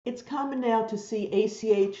It's common now to see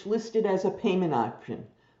ACH listed as a payment option,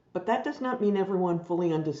 but that does not mean everyone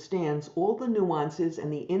fully understands all the nuances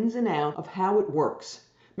and the ins and outs of how it works.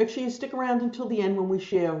 Make sure you stick around until the end when we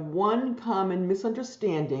share one common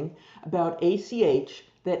misunderstanding about ACH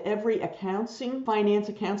that every accounting, finance,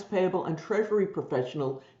 accounts payable, and treasury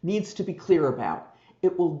professional needs to be clear about.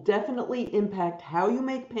 It will definitely impact how you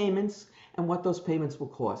make payments and what those payments will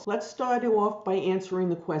cost. Let's start off by answering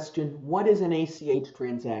the question, what is an ACH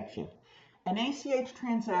transaction? An ACH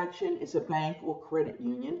transaction is a bank or credit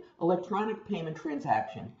union electronic payment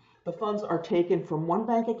transaction. The funds are taken from one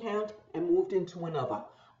bank account and moved into another,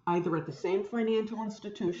 either at the same financial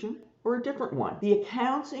institution or a different one. The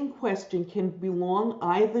accounts in question can belong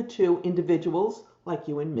either to individuals, like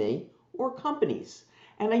you and me, or companies.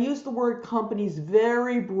 And I use the word companies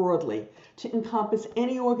very broadly to encompass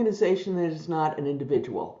any organization that is not an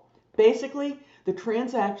individual. Basically, the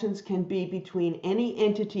transactions can be between any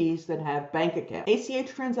entities that have bank accounts.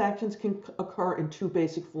 ACH transactions can occur in two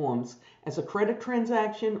basic forms, as a credit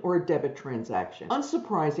transaction or a debit transaction.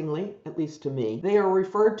 Unsurprisingly, at least to me, they are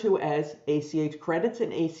referred to as ACH credits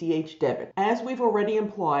and ACH debit. As we've already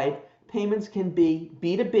implied, payments can be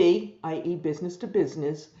B2B, i.e. business to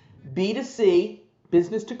business, B2C,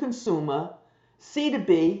 business to consumer,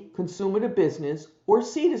 C2B, consumer to business, or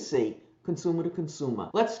C2C, consumer to consumer.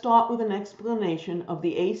 Let's start with an explanation of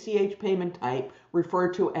the ACH payment type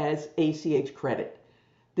referred to as ACH credit.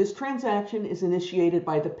 This transaction is initiated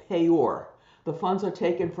by the payor. The funds are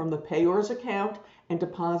taken from the payor's account and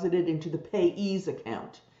deposited into the payee's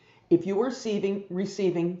account. If you are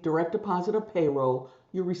receiving direct deposit of payroll,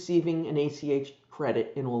 you're receiving an ACH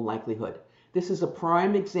credit in all likelihood. This is a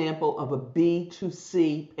prime example of a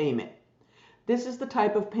B2C payment. This is the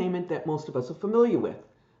type of payment that most of us are familiar with.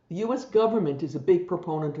 The U.S. government is a big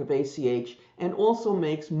proponent of ACH and also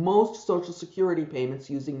makes most Social Security payments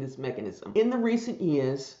using this mechanism. In the recent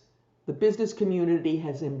years, the business community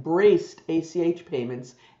has embraced ACH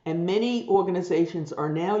payments, and many organizations are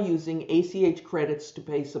now using ACH credits to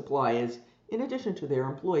pay suppliers in addition to their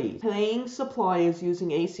employees. Paying suppliers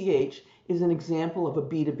using ACH is an example of a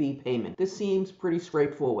B2B payment. This seems pretty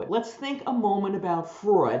straightforward. Let's think a moment about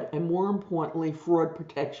fraud, and more importantly, fraud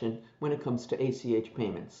protection when it comes to ACH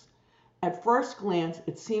payments. At first glance,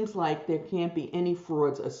 it seems like there can't be any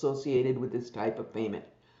frauds associated with this type of payment.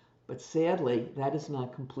 But sadly, that is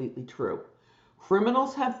not completely true.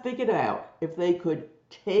 Criminals have figured out if they could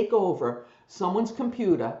take over someone's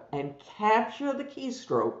computer and capture the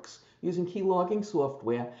keystrokes using key logging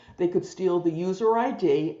software, they could steal the user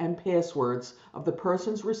ID and passwords of the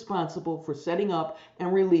persons responsible for setting up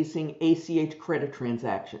and releasing ACH credit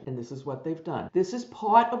transactions. And this is what they've done. This is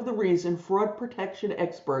part of the reason fraud protection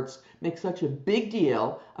experts make such a big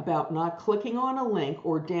deal about not clicking on a link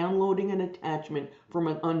or downloading an attachment from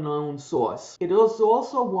an unknown source. It is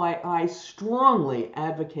also why I strongly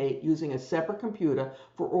advocate using a separate computer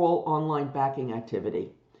for all online banking activity.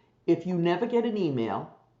 If you never get an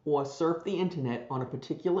email or surf the internet on a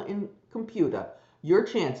particular computer, your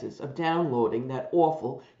chances of downloading that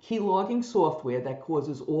awful key logging software that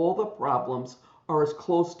causes all the problems are as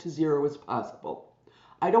close to zero as possible.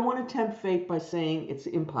 I don't want to tempt fate by saying it's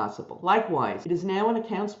impossible. Likewise, it is now an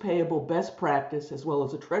accounts payable best practice as well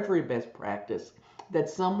as a treasury best practice that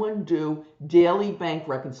someone do daily bank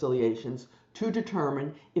reconciliations to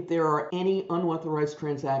determine if there are any unauthorized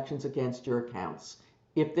transactions against your accounts.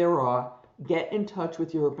 If there are, get in touch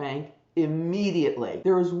with your bank immediately.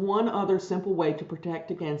 There is one other simple way to protect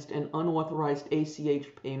against an unauthorized ACH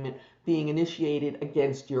payment being initiated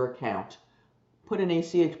against your account. Put an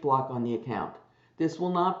ACH block on the account. This will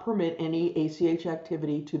not permit any ACH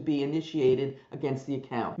activity to be initiated against the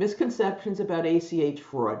account. Misconceptions about ACH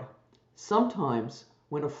fraud. Sometimes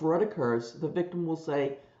when a fraud occurs, the victim will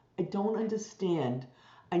say, "I don't understand.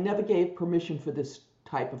 I never gave permission for this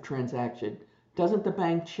type of transaction. Doesn't the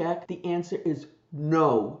bank check?" The answer is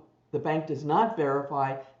no. The bank does not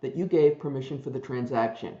verify that you gave permission for the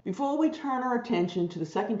transaction. Before we turn our attention to the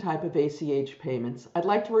second type of ACH payments, I'd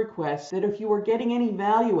like to request that if you are getting any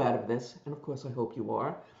value out of this, and of course I hope you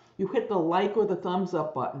are, you hit the like or the thumbs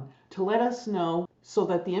up button to let us know so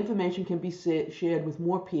that the information can be shared with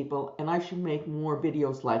more people and I should make more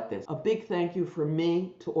videos like this. A big thank you from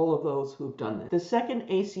me to all of those who've done this. The second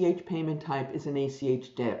ACH payment type is an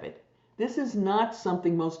ACH debit. This is not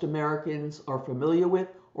something most Americans are familiar with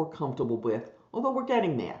or comfortable with, although we're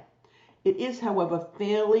getting there. It is, however,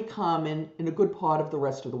 fairly common in a good part of the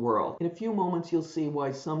rest of the world. In a few moments, you'll see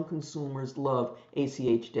why some consumers love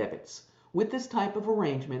ACH debits. With this type of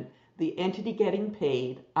arrangement, the entity getting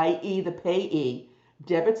paid, i.e. the payee,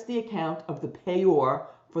 debits the account of the payor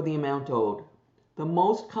for the amount owed. The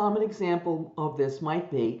most common example of this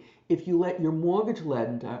might be if you let your mortgage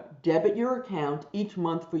lender debit your account each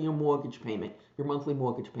month for your mortgage payment, your monthly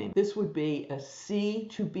mortgage payment. This would be a C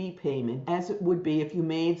to B payment, as it would be if you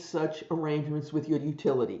made such arrangements with your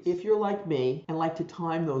utilities. If you're like me and like to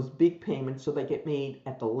time those big payments so they get made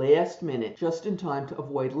at the last minute, just in time to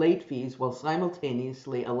avoid late fees while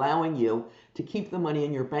simultaneously allowing you to keep the money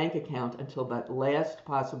in your bank account until that last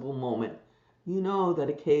possible moment, you know that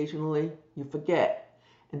occasionally you forget.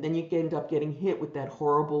 And then you end up getting hit with that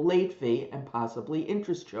horrible late fee and possibly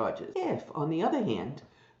interest charges. If, on the other hand,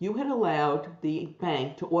 you had allowed the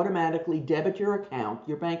bank to automatically debit your account,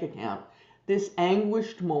 your bank account, this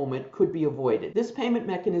anguished moment could be avoided. This payment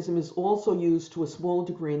mechanism is also used to a small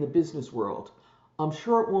degree in the business world. I'm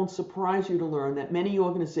sure it won't surprise you to learn that many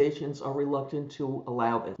organizations are reluctant to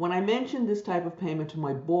allow this. When I mentioned this type of payment to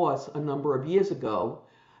my boss a number of years ago,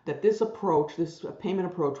 that this payment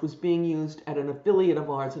approach was being used at an affiliate of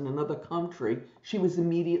ours in another country, she was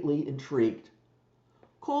immediately intrigued.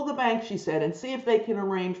 Call the bank, she said, and see if they can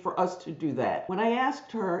arrange for us to do that. When I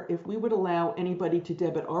asked her if we would allow anybody to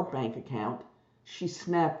debit our bank account, she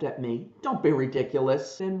snapped at me. Don't be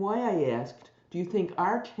ridiculous. Then why, I asked, do you think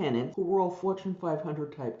our tenants, who were all Fortune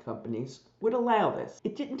 500 type companies, would allow this?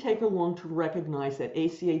 It didn't take her long to recognize that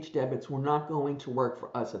ACH debits were not going to work for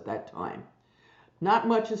us at that time. Not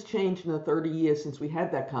much has changed in the 30 years since we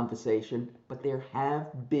had that conversation, but there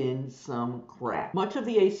have been some cracks. Much of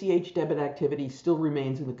the ACH debit activity still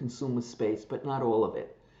remains in the consumer space, but not all of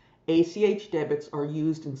it. ACH debits are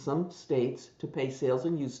used in some states to pay sales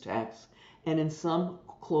and use tax, and in some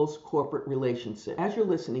close corporate relationships. As you're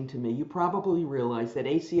listening to me, you probably realize that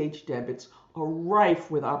ACH debits are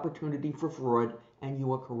rife with opportunity for fraud, and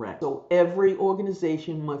you are correct. So every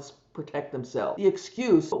organization must protect themselves. The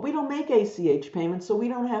excuse, but we don't make ACH payments, so we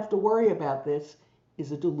don't have to worry about this,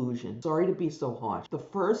 is a delusion. Sorry to be so harsh. The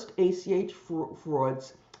first ACH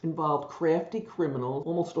frauds involved crafty criminals,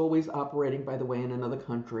 almost always operating, by the way, in another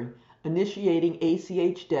country, initiating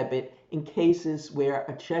ACH debit in cases where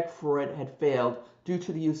a check fraud had failed due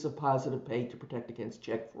to the use of positive pay to protect against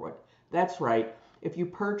check fraud. That's right. If you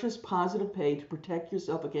purchase positive pay to protect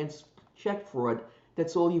yourself against check fraud,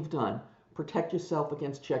 that's all you've done. Protect yourself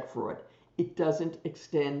against check fraud. It doesn't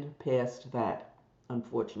extend past that,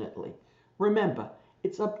 unfortunately. Remember,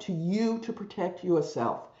 it's up to you to protect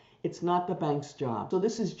yourself. It's not the bank's job. So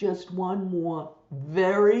this is just one more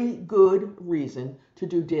very good reason to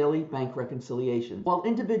do daily bank reconciliation. While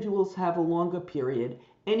individuals have a longer period,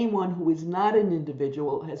 anyone who is not an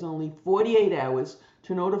individual has only 48 hours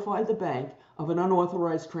to notify the bank of an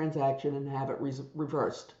unauthorized transaction and have it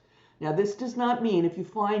reversed. Now, this does not mean if you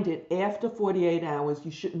find it after 48 hours, you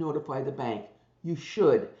shouldn't notify the bank. You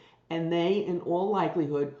should. And they, in all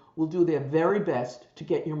likelihood, will do their very best to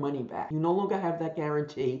get your money back. You no longer have that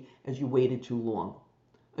guarantee as you waited too long.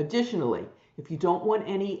 Additionally, if you don't want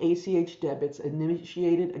any ACH debits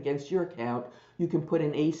initiated against your account, you can put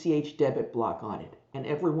an ACH debit block on it, and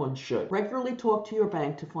everyone should. Regularly talk to your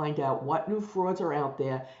bank to find out what new frauds are out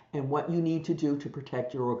there and what you need to do to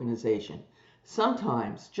protect your organization.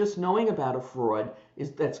 Sometimes just knowing about a fraud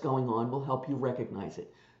that's going on will help you recognize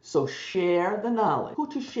it. So share the knowledge. Who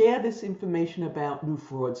to share this information about new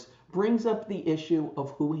frauds brings up the issue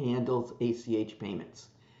of who handles ACH payments.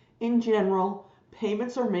 In general,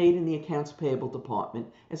 payments are made in the accounts payable department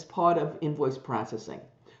as part of invoice processing,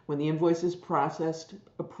 when the invoice is processed,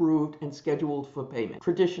 approved, and scheduled for payment.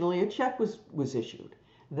 Traditionally, a check was issued.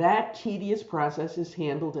 That tedious process is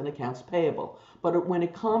handled in accounts payable. But when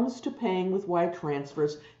it comes to paying with wire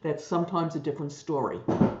transfers, that's sometimes a different story.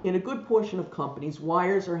 In a good portion of companies,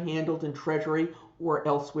 wires are handled in treasury or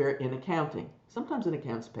elsewhere in accounting, sometimes in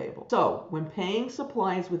accounts payable. So when paying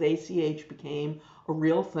suppliers with ACH became a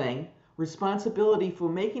real thing, responsibility for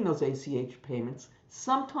making those ACH payments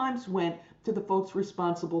sometimes went to the folks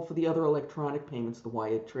responsible for the other electronic payments, the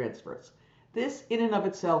wire transfers. This in and of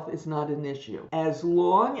itself is not an issue, as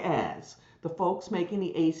long as the folks making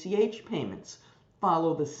the ACH payments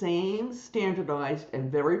follow the same standardized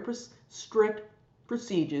and very strict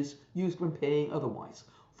procedures used when paying otherwise.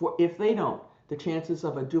 For if they don't, the chances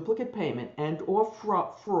of a duplicate payment and or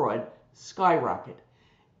fraud skyrocket.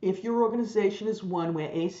 If your organization is one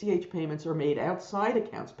where ACH payments are made outside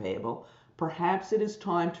accounts payable, perhaps it is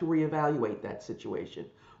time to reevaluate that situation.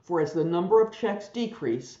 For as the number of checks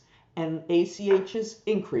decrease, and ACHs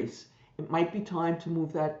increase, it might be time to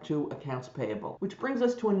move that to accounts payable. Which brings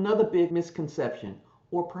us to another big misconception,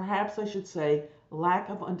 or perhaps I should say, lack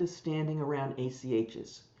of understanding around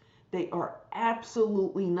ACHs. They are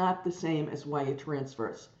absolutely not the same as wire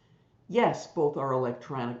transfers. Yes, both are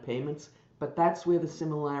electronic payments, but that's where the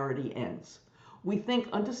similarity ends. We think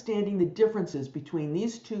understanding the differences between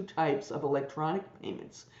these two types of electronic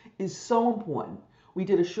payments is so important. We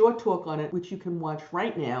did a short talk on it, which you can watch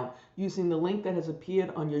right now using the link that has appeared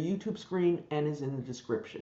on your YouTube screen and is in the description.